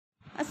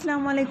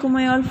Assalamu alaikum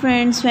my all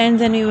friends, fans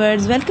and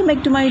viewers. Welcome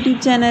back to my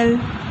YouTube channel.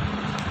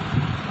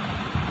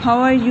 How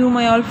are you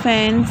my all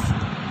fans?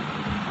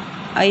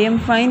 I am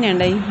fine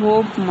and I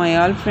hope my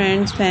all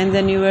friends, fans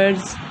and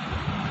viewers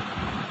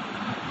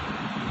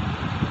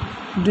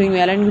doing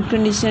well and good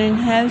condition in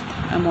health.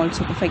 I'm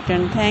also perfect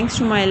and thanks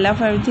to my Allah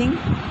for everything.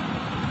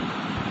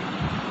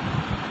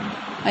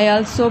 I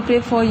also pray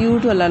for you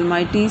to Allah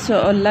Almighty, so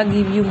Allah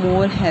give you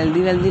more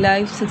healthy, wealthy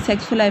life,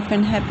 successful life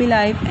and happy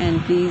life.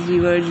 And please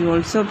viewers, you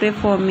also pray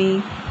for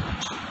me.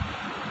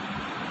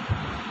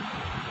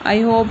 I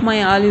hope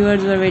my all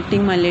viewers were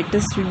waiting my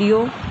latest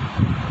video.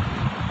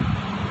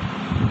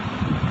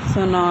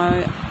 So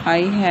now I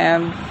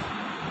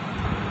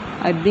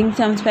bring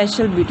some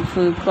special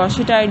beautiful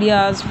crochet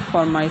ideas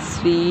for my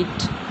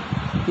sweet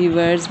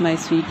viewers, my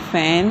sweet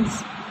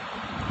fans.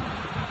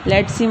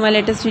 Let's see my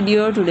latest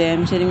video. Today I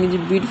am sharing with you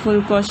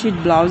beautiful crochet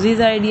blouses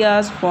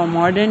ideas for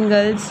modern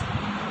girls,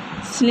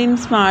 slim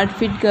smart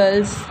fit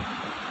girls.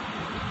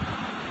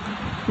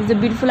 These are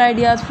beautiful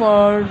ideas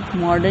for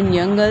modern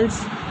young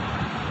girls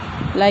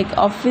like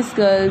office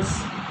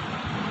girls,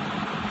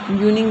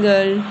 uni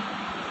girl.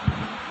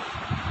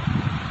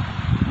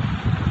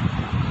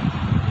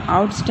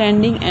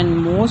 Outstanding and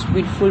most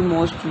beautiful,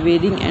 most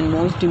wearing and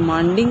most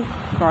demanding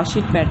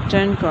crochet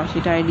pattern,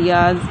 crochet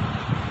ideas.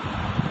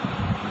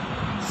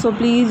 So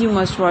please, you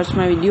must watch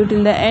my video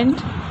till the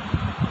end.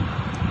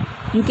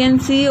 You can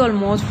see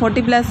almost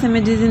 40 plus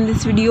images in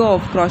this video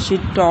of crochet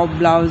top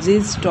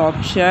blouses,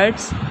 top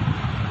shirts,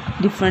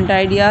 different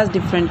ideas,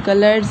 different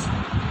colors.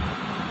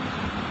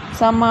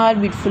 Some are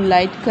beautiful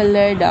light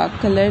color, dark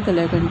color,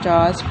 color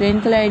contrast,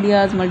 plain color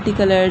ideas,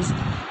 multicolors,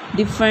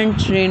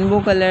 different rainbow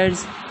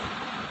colors,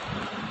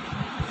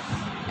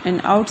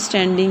 and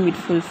outstanding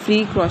beautiful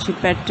free crochet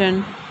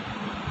pattern.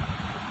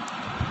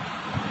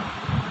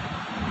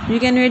 You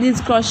can wear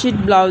these crochet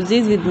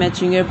blouses with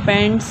matching your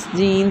pants,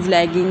 jeans,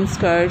 leggings,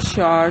 skirts,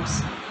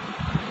 shorts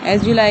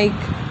as you like.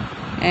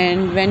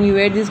 And when you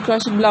wear these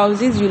crochet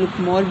blouses, you look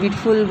more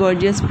beautiful,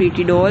 gorgeous,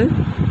 pretty doll.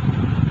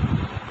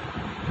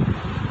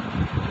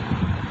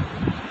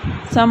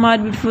 Some are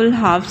beautiful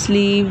half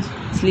sleeve,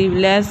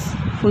 sleeveless,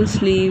 full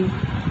sleeve,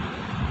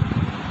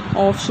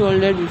 off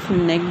shoulder, beautiful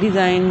neck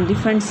design,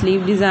 different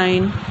sleeve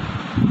design,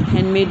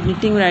 handmade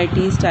knitting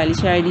variety,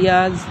 stylish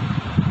ideas,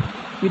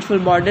 beautiful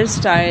border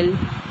style.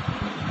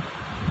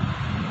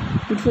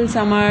 Beautiful,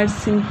 some are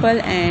simple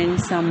and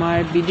some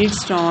are beaded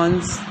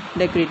stones,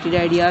 decorated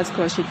ideas,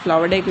 crochet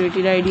flower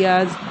decorated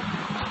ideas,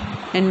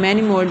 and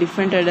many more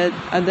different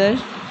other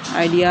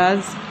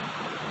ideas.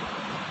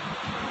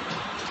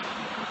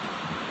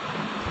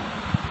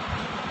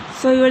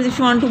 So viewers, if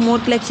you want to more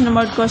collection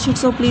about crochet,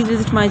 so please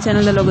visit my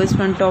channel, the logo is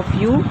front of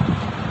you,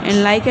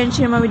 and like and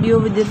share my video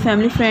with your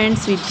family,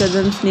 friends, sweet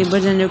cousins,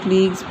 neighbors and your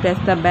colleagues.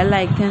 Press the bell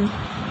icon.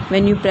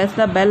 When you press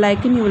the bell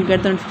icon, you will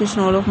get the notification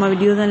all of my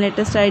videos and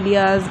latest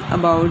ideas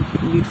about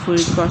beautiful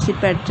crochet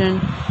pattern.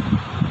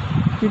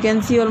 You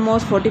can see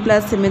almost 40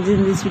 plus images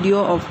in this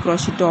video of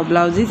crochet top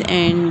blouses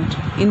and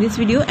in this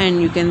video,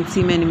 and you can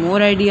see many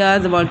more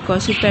ideas about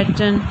crochet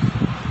pattern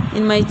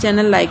in my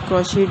channel like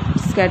crochet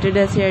scattered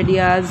essay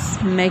ideas,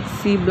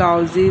 maxi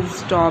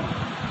blouses, top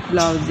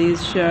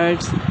blouses,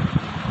 shirts,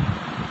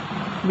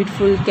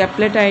 beautiful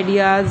caplet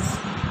ideas,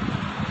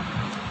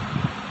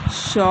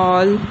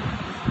 shawl,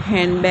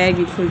 handbag,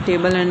 beautiful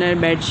table under,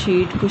 bed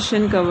sheet,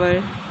 cushion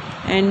cover,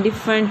 and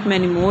different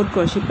many more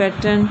crochet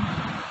pattern.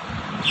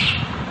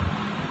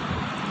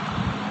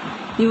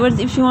 Viewers,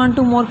 if you want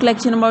to more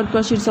collection about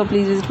crochet, so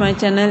please visit my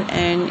channel.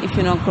 And if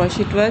you know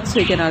crochet work, so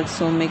you can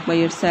also make by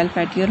yourself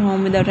at your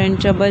home without any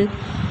trouble.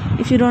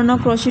 If you don't know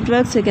crochet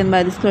work, so you can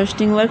buy this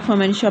crocheting work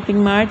from any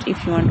shopping mart.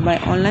 If you want to buy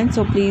online,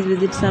 so please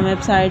visit some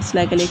websites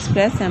like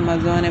AliExpress,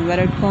 Amazon,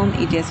 Everett.com,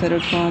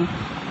 ETSO.com,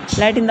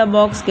 Light in the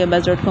Box,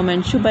 Kebas.com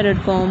and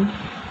Shuba.com,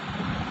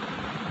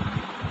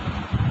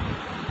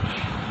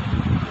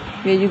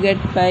 where you get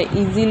buy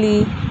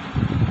easily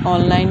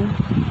online,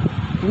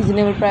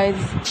 reasonable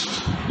price.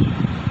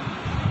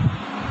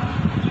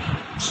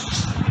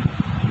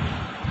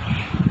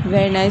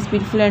 Very nice,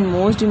 beautiful and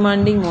most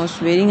demanding,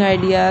 most wearing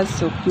ideas,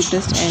 so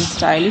cutest and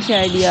stylish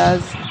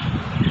ideas,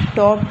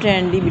 top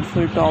trendy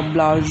beautiful top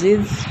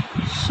blouses,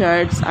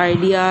 shirts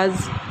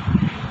ideas,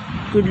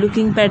 good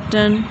looking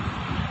pattern.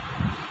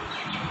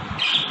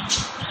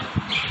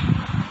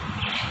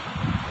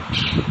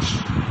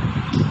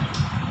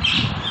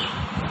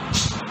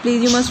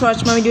 Please, you must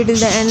watch my video till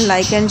the end,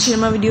 like and share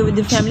my video with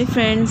your family,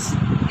 friends,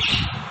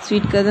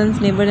 sweet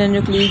cousins, neighbors and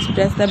your colleagues.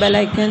 Press the bell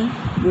icon,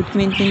 put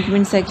me in the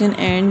comment section,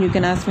 and you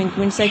can ask me in the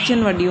comment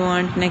section what do you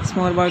want next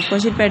more about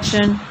crochet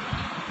pattern.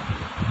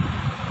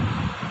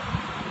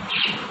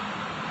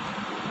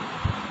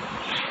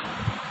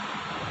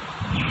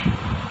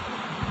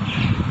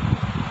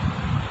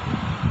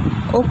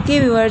 Okay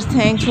viewers,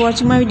 thanks for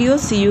watching my video.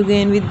 See you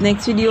again with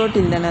next video.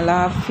 Till then,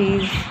 Allah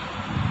Hafiz.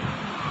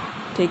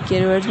 Take care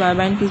viewers, bye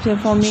bye and peace be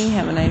for me.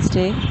 Have a nice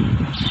day.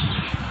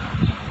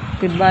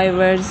 Goodbye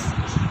viewers.